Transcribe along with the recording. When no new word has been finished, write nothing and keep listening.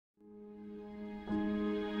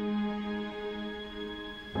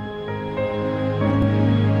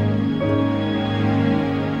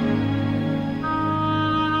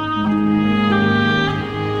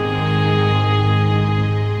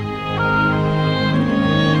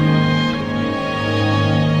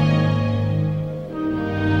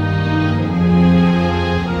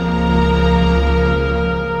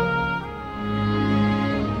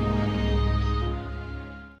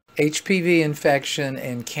HPV infection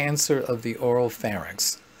and cancer of the oral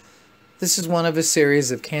pharynx. This is one of a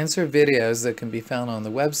series of cancer videos that can be found on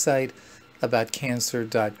the website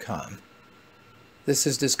aboutcancer.com. This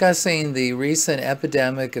is discussing the recent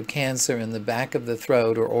epidemic of cancer in the back of the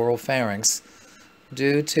throat or oral pharynx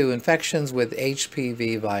due to infections with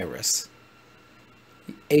HPV virus.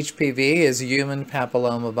 HPV is human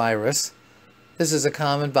papillomavirus. This is a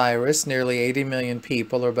common virus. Nearly 80 million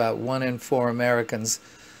people, or about 1 in 4 Americans,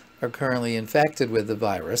 are currently infected with the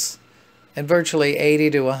virus, and virtually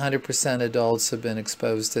 80 to 100% adults have been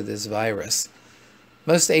exposed to this virus.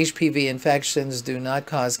 Most HPV infections do not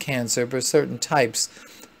cause cancer, but certain types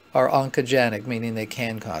are oncogenic, meaning they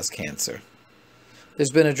can cause cancer.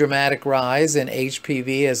 There's been a dramatic rise in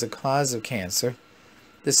HPV as a cause of cancer.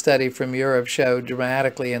 This study from Europe showed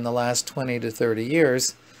dramatically in the last 20 to 30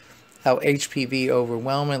 years how HPV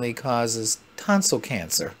overwhelmingly causes tonsil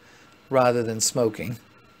cancer rather than smoking.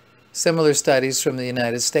 Similar studies from the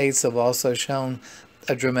United States have also shown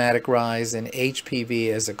a dramatic rise in HPV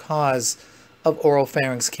as a cause of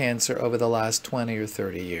oropharynx cancer over the last 20 or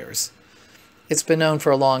 30 years. It's been known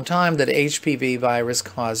for a long time that HPV virus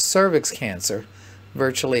caused cervix cancer.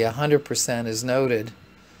 Virtually 100% is noted.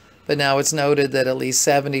 But now it's noted that at least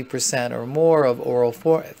 70% or more of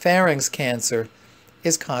oropharynx cancer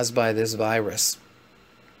is caused by this virus.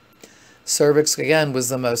 Cervix, again, was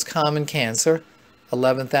the most common cancer,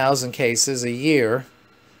 11,000 cases a year,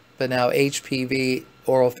 but now HPV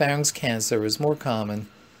oropharynx cancer is more common,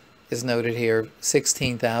 is noted here,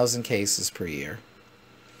 16,000 cases per year.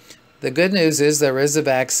 The good news is there is a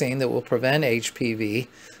vaccine that will prevent HPV,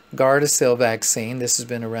 Gardasil vaccine. This has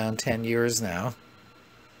been around 10 years now.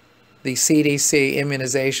 The CDC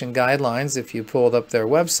immunization guidelines, if you pulled up their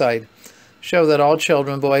website, show that all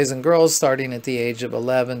children, boys and girls, starting at the age of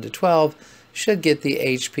 11 to 12, should get the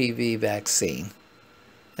HPV vaccine.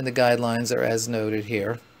 And the guidelines are as noted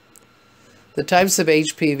here. The types of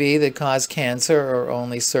HPV that cause cancer are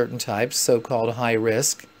only certain types, so-called high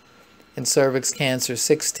risk. In cervix cancer,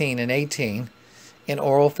 16 and 18. In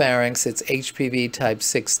oropharynx, it's HPV type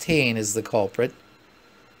 16 is the culprit.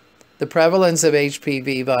 The prevalence of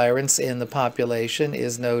HPV virus in the population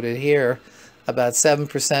is noted here. About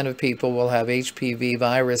 7% of people will have HPV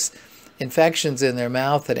virus infections in their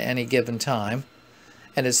mouth at any given time,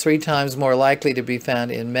 and it's 3 times more likely to be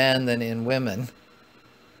found in men than in women.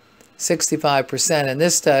 65% in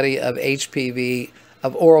this study of HPV,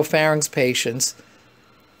 of oropharynx patients,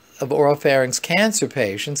 of oropharynx cancer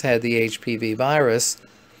patients had the HPV virus,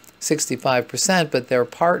 65%, but their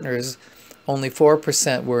partners, only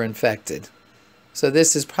 4% were infected. So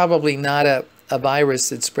this is probably not a virus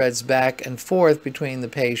that spreads back and forth between the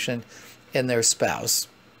patient and their spouse.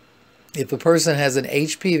 If a person has an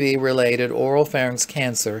HPV-related oropharynx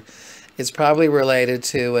cancer, it's probably related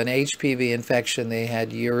to an HPV infection they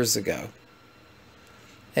had years ago.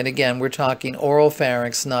 And again, we're talking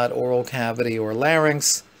oropharynx, not oral cavity or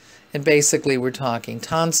larynx. And basically, we're talking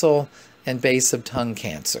tonsil and base of tongue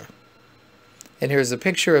cancer. And here's a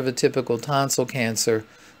picture of a typical tonsil cancer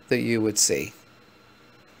that you would see.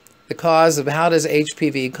 The cause of how does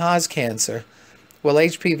HPV cause cancer? Well,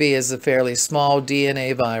 HPV is a fairly small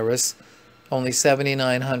DNA virus, only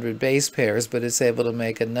 7,900 base pairs, but it's able to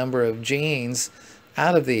make a number of genes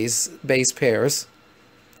out of these base pairs.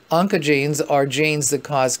 Oncogenes are genes that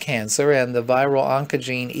cause cancer, and the viral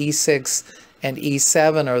oncogene E6 and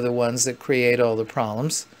E7 are the ones that create all the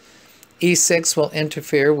problems. E6 will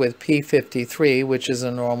interfere with P53, which is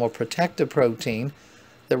a normal protective protein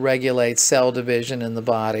that regulates cell division in the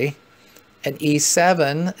body. And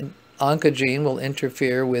E7 oncogene will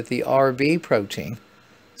interfere with the RB protein.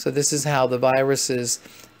 So this is how the viruses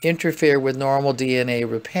interfere with normal DNA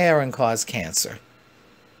repair and cause cancer.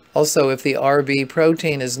 Also, if the RB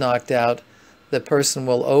protein is knocked out, the person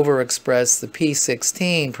will overexpress the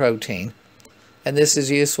P16 protein. And this is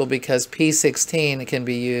useful because P16 can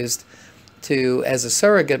be used as a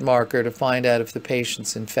surrogate marker to find out if the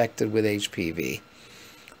patient's infected with HPV.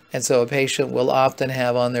 And so a patient will often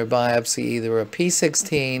have on their biopsy either a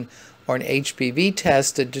P16 or an HPV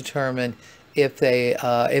test to determine if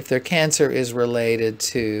their cancer is related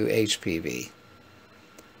to HPV.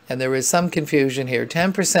 And there is some confusion here.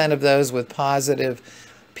 10% of those with positive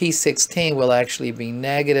P16 will actually be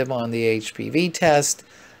negative on the HPV test,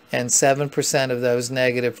 and 7% of those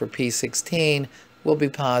negative for P16 will be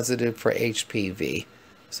positive for HPV.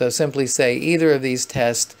 So simply say either of these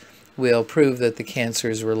tests will prove that the cancer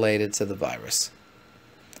is related to the virus.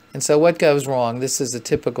 And so what goes wrong? This is a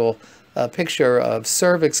typical picture of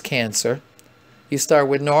cervix cancer. You start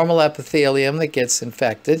with normal epithelium that gets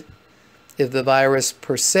infected. If the virus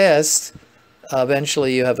persists,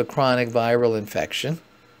 eventually you have a chronic viral infection.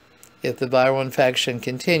 If the viral infection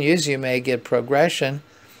continues, you may get progression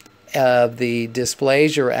of the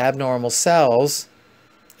dysplasia or abnormal cells,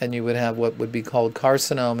 and you would have what would be called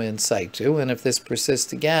carcinoma in situ. And if this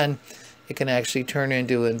persists again, it can actually turn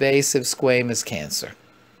into invasive squamous cancer.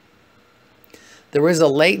 There is a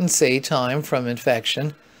latency time from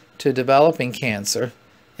infection to developing cancer.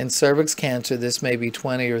 In cervix cancer, this may be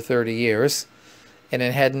 20 or 30 years, and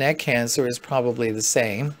in head and neck cancer is probably the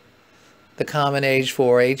same. The common age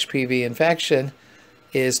for HPV infection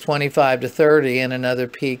is 25 to 30, and another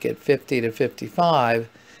peak at 50 to 55,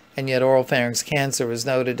 and yet oropharynx cancer is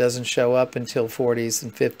noted doesn't show up until 40s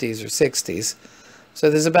and 50s or 60s. So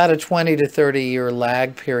there's about a 20 to 30 year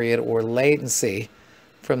lag period or latency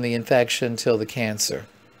from the infection till the cancer.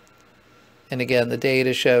 And again, the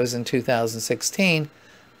data shows in 2016,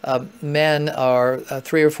 men are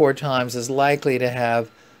 3 or 4 times as likely to have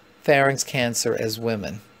pharynx cancer as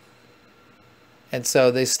women. And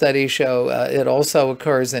so the studies show it also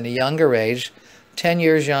occurs in a younger age, 10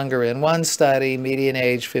 years younger in one study, median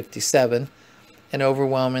age 57, and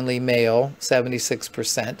overwhelmingly male,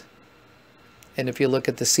 76%. And if you look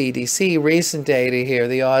at the CDC recent data here,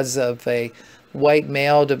 the odds of a white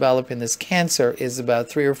male developing this cancer is about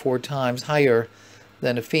 3 or 4 times higher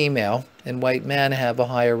than a female, and white men have a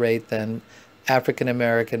higher rate than African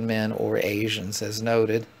American men or Asians, as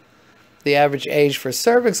noted. The average age for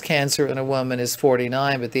cervix cancer in a woman is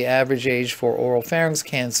 49, but the average age for oropharynx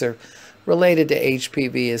cancer related to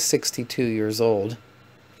HPV is 62 years old.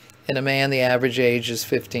 In a man, the average age is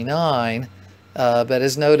 59, but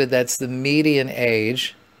as noted, that's the median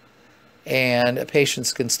age, and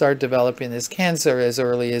patients can start developing this cancer as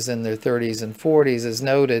early as in their 30s and 40s, as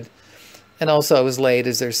noted, and also as late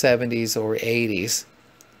as their 70s or 80s.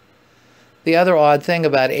 The other odd thing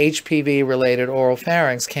about HPV-related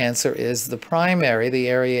oropharynx cancer is the primary, the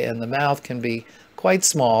area in the mouth, can be quite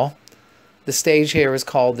small. The stage here is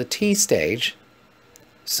called the T stage.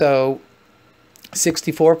 So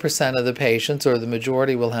 64% of the patients, or the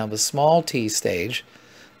majority, will have a small T stage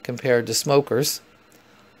compared to smokers.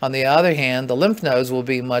 On the other hand, the lymph nodes will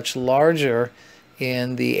be much larger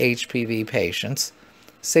in the HPV patients.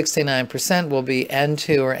 69% will be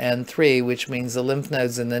N2 or N3, which means the lymph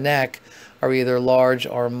nodes in the neck are either large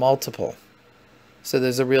or multiple. So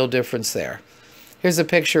there's a real difference there. Here's a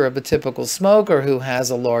picture of a typical smoker who has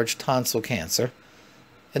a large tonsil cancer,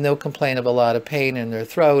 and they'll complain of a lot of pain in their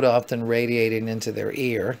throat, often radiating into their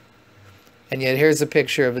ear. And yet here's a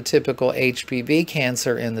picture of a typical HPV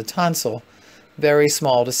cancer in the tonsil, very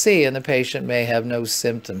small to see, and the patient may have no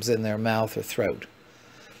symptoms in their mouth or throat.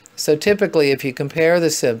 So typically, if you compare the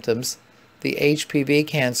symptoms, the HPV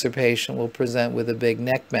cancer patient will present with a big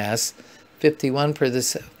neck mass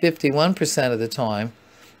 51% of the time,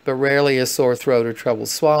 but rarely a sore throat or trouble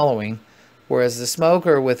swallowing, whereas the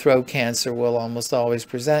smoker with throat cancer will almost always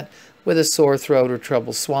present with a sore throat or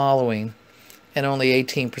trouble swallowing, and only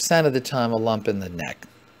 18% of the time a lump in the neck.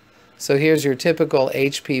 So here's your typical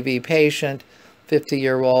HPV patient,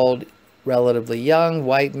 50-year-old, relatively young,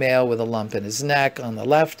 white male with a lump in his neck on the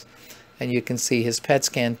left, and you can see his PET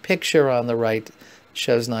scan picture on the right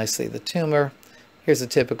shows nicely the tumor. Here's a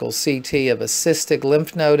typical CT of a cystic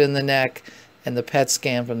lymph node in the neck, and the PET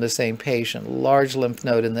scan from the same patient. Large lymph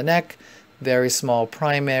node in the neck, very small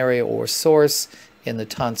primary or source in the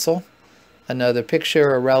tonsil. Another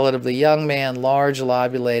picture, a relatively young man, large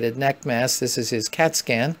lobulated neck mass. This is his CAT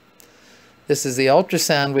scan. This is the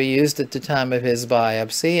ultrasound we used at the time of his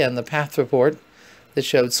biopsy and the path report that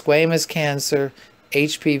showed squamous cancer,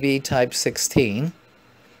 HPV type 16.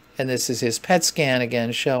 And this is his PET scan,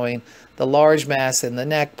 again showing the large mass in the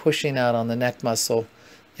neck pushing out on the neck muscle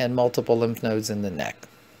and multiple lymph nodes in the neck.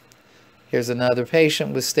 Here's another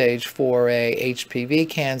patient with stage 4A HPV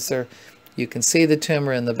cancer. You can see the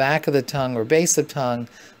tumor in the back of the tongue or base of tongue,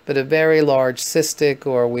 but a very large cystic,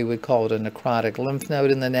 or we would call it a necrotic lymph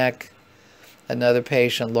node in the neck. Another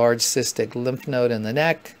patient, large cystic lymph node in the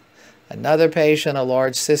neck. Another patient, a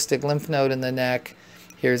large cystic lymph node in the neck.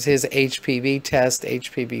 Here's his HPV test,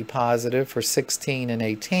 HPV positive for 16 and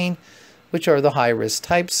 18, which are the high-risk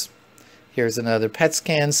types. Here's another PET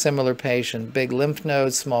scan, similar patient, big lymph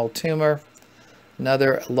node, small tumor.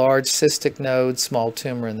 Another large cystic node, small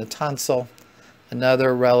tumor in the tonsil.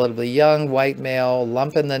 Another relatively young white male,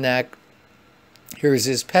 lump in the neck. Here's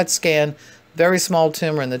his PET scan, very small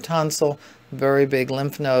tumor in the tonsil, very big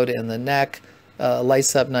lymph node in the neck,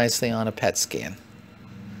 lights up nicely on a PET scan.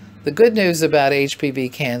 The good news about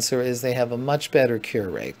HPV cancer is they have a much better cure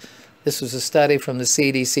rate. This was a study from the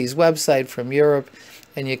CDC's website from Europe,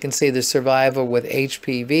 and you can see the survival with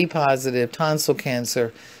HPV positive tonsil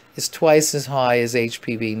cancer is twice as high as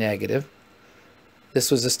HPV negative.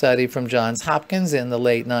 This was a study from Johns Hopkins in the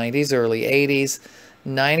late 90s, early 80s.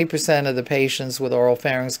 90% of the patients with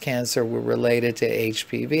oropharynx cancer were related to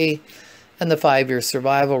HPV, and the 5-year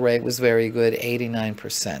survival rate was very good,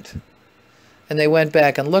 89%. And they went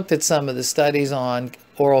back and looked at some of the studies on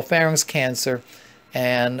oropharynx cancer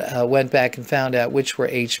and went back and found out which were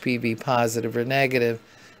HPV positive or negative.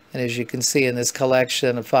 And as you can see in this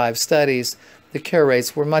collection of 5 studies, the cure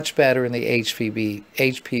rates were much better in the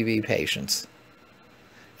HPV patients.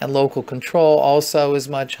 And local control also is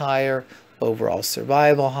much higher, overall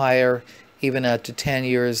survival higher. Even out to 10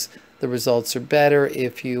 years, the results are better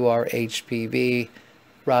if you are HPV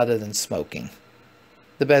rather than smoking.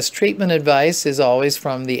 The best treatment advice is always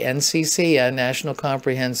from the NCCN, National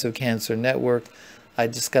Comprehensive Cancer Network. I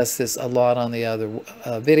discussed this a lot on the other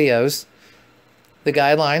videos. The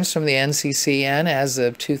guidelines from the NCCN as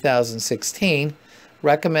of 2016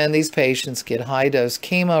 recommend these patients get high-dose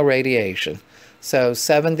chemoradiation. So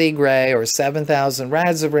 70 gray or 7,000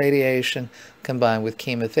 rads of radiation combined with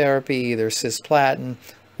chemotherapy, either cisplatin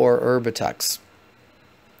or Erbitux.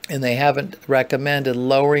 And they haven't recommended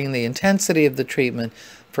lowering the intensity of the treatment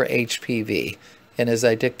for HPV. And as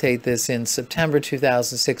I dictate this in September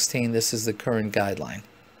 2016, this is the current guideline.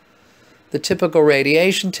 The typical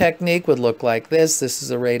radiation technique would look like this. This is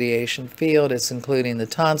a radiation field. It's including the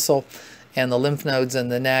tonsil and the lymph nodes in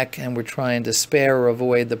the neck, and we're trying to spare or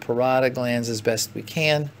avoid the parotid glands as best we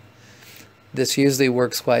can. This usually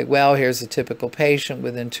works quite well. Here's a typical patient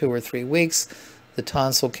within 2 or 3 weeks. The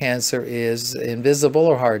tonsil cancer is invisible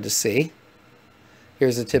or hard to see.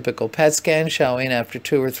 Here's a typical PET scan showing after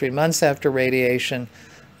 2 or 3 months after radiation,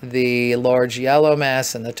 the large yellow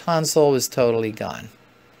mass in the tonsil is totally gone.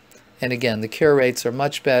 And again, the cure rates are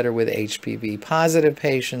much better with HPV positive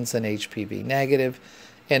patients than HPV negative.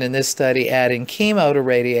 And in this study, adding chemo to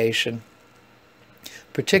radiation,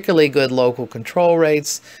 particularly good local control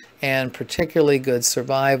rates and particularly good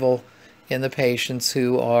survival in the patients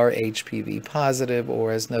who are HPV positive,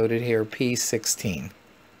 or as noted here, P16.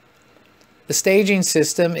 The staging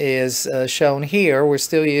system is shown here. We're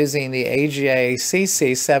still using the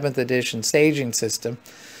AJCC 7th edition staging system.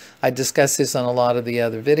 I discussed this on a lot of the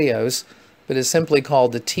other videos, but it's simply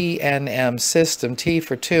called the TNM system, T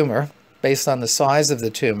for tumor, based on the size of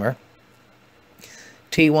the tumor.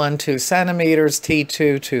 T1, 2 centimeters,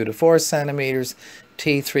 T2, 2 to 4 centimeters,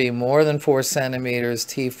 T3, more than 4 centimeters,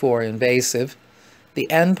 T4, invasive.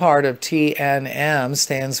 The N part of TNM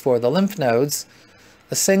stands for the lymph nodes.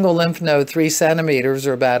 A single lymph node 3 centimeters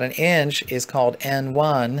or about an inch is called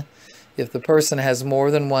N1. If the person has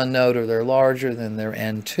more than one node or they're larger, then they're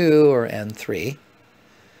N2 or N3.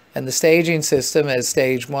 And the staging system as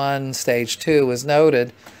stage 1, stage 2 was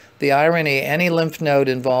noted. The irony, any lymph node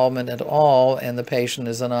involvement at all, and the patient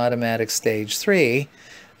is an automatic stage 3.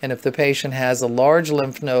 And if the patient has a large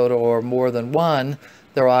lymph node or more than one,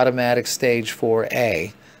 they're automatic stage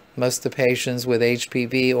 4A. Most of the patients with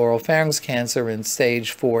HPV oropharynx cancer are in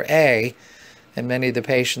stage 4A, and many of the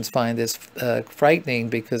patients find this frightening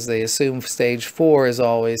because they assume stage 4 is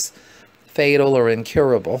always fatal or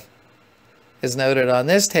incurable. As noted on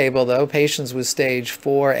this table, though, patients with stage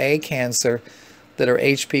 4A cancer that are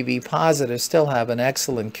HPV positive still have an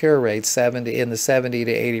excellent cure rate, in the 70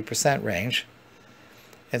 to 80% range.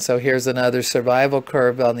 And so here's another survival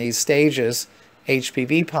curve on these stages.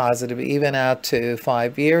 HPV positive, even out to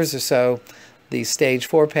 5 years or so, the stage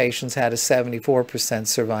 4 patients had a 74%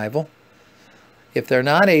 survival. If they're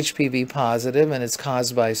not HPV positive and it's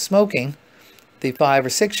caused by smoking, the 5 or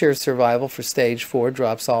 6 year survival for stage 4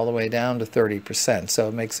 drops all the way down to 30%, so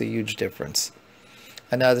it makes a huge difference.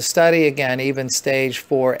 Another study, again, even stage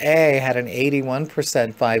 4A had an 81%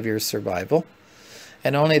 5-year survival,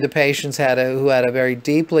 and only the patients who had a very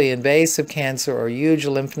deeply invasive cancer or huge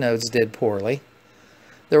lymph nodes did poorly.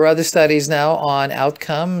 There are other studies now on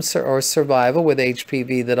outcomes or survival with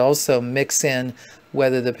HPV that also mix in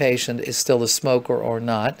whether the patient is still a smoker or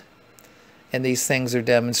not. And these things are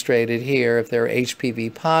demonstrated here. If they're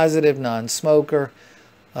HPV positive, non-smoker,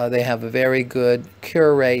 they have a very good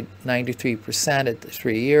cure rate, 93% at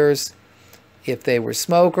 3 years. If they were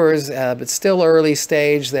smokers, but still early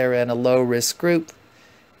stage, they're in a low-risk group.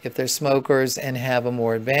 If they're smokers and have a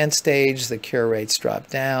more advanced stage, the cure rates drop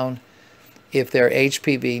down. If they're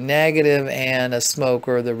HPV negative and a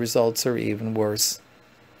smoker, the results are even worse.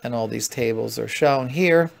 And all these tables are shown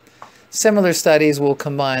here. Similar studies will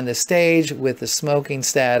combine the stage with the smoking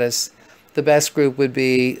status. The best group would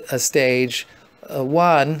be a stage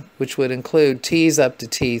 1, which would include Ts up to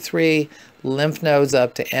T3, lymph nodes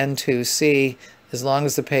up to N2C. As long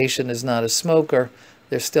as the patient is not a smoker,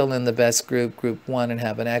 they're still in the best group, group 1, and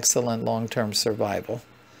have an excellent long-term survival.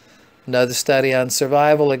 Another study on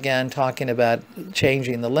survival, again, talking about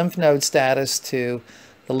changing the lymph node status to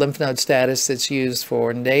the lymph node status that's used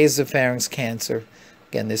for nasopharynx cancer.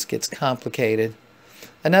 Again, this gets complicated.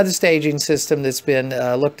 Another staging system that's been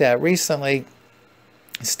looked at recently,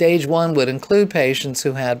 stage 1 would include patients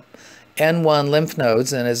who had N1 lymph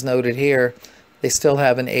nodes, and as noted here, they still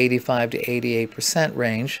have an 85 to 88%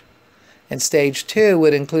 range. And stage 2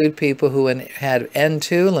 would include people who had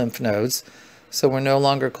N2 lymph nodes, so we're no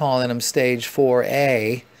longer calling them stage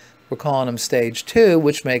 4A, we're calling them stage 2,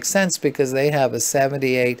 which makes sense because they have a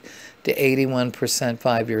 78 to 81%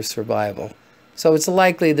 5-year survival. So it's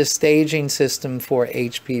likely the staging system for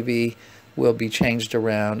HPV will be changed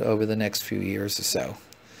around over the next few years or so.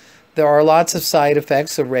 There are lots of side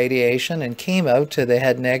effects of radiation and chemo to the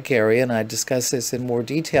head and neck area, and I discuss this in more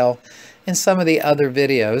detail in some of the other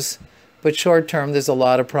videos. But short term, there's a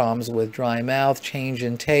lot of problems with dry mouth, change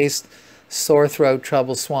in taste, sore throat,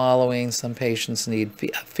 trouble swallowing. Some patients need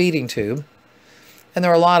a feeding tube. And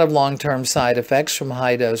there are a lot of long-term side effects from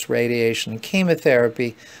high-dose radiation and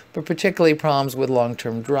chemotherapy, but particularly problems with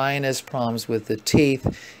long-term dryness, problems with the teeth,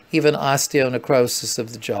 even osteonecrosis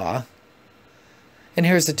of the jaw. And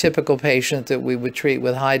here's a typical patient that we would treat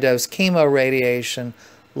with high-dose chemoradiation.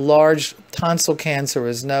 Large tonsil cancer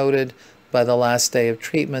is noted. By the last day of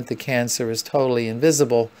treatment, the cancer is totally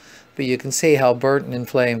invisible, but you can see how burnt and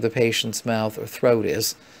inflamed the patient's mouth or throat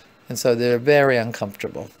is. And so they're very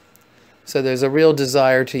uncomfortable. So there's a real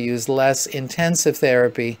desire to use less intensive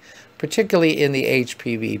therapy, particularly in the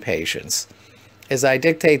HPV patients. As I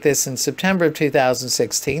dictate this in September of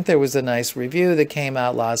 2016, there was a nice review that came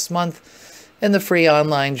out last month in the free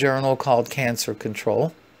online journal called Cancer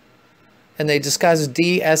Control. And they discussed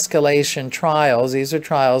De-Escalation Trials. These are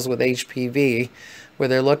trials with HPV where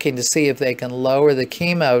they're looking to see if they can lower the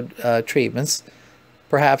chemo treatments.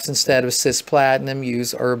 Perhaps instead of cisplatin,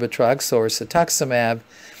 use Erbitux or cetuximab,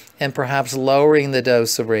 and perhaps lowering the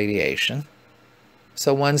dose of radiation.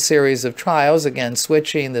 So one series of trials, again,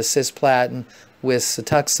 switching the cisplatin with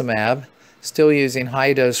cetuximab, still using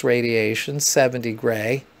high-dose radiation, 70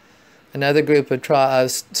 gray. Another group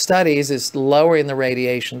of studies is lowering the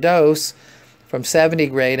radiation dose from 70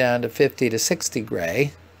 gray down to 50 to 60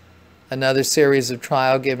 gray. Another series of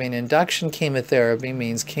trial giving induction chemotherapy,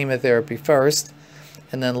 means chemotherapy first,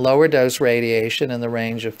 and then lower dose radiation in the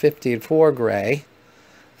range of 50 to 4 gray.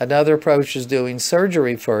 Another approach is doing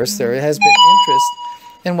surgery first. There has been interest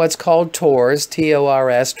in what's called TORS,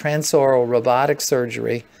 T-O-R-S, transoral robotic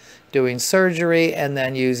surgery, doing surgery and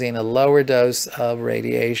then using a lower dose of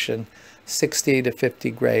radiation, 60 to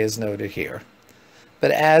 50 gray is noted here.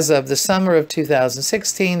 But as of the summer of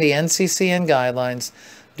 2016, the NCCN guidelines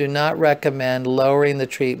do not recommend lowering the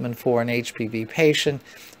treatment for an HPV patient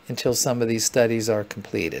until some of these studies are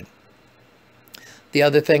completed. The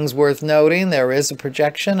other things worth noting, there is a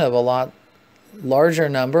projection of a lot larger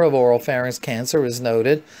number of oropharynx cancer is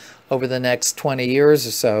noted over the next 20 years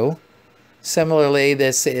or so. Similarly,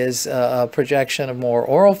 this is a projection of more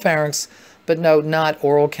oropharynx, but note not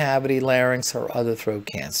oral cavity, larynx, or other throat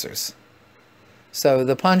cancers. So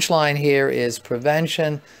the punchline here is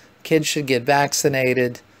prevention. Kids should get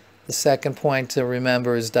vaccinated. The second point to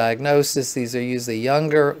remember is diagnosis. These are usually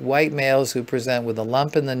younger white males who present with a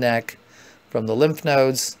lump in the neck from the lymph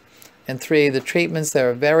nodes. And 3, the treatments, there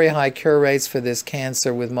are very high cure rates for this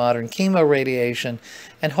cancer with modern chemoradiation,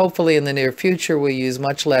 and hopefully in the near future we'll use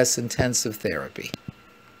much less intensive therapy.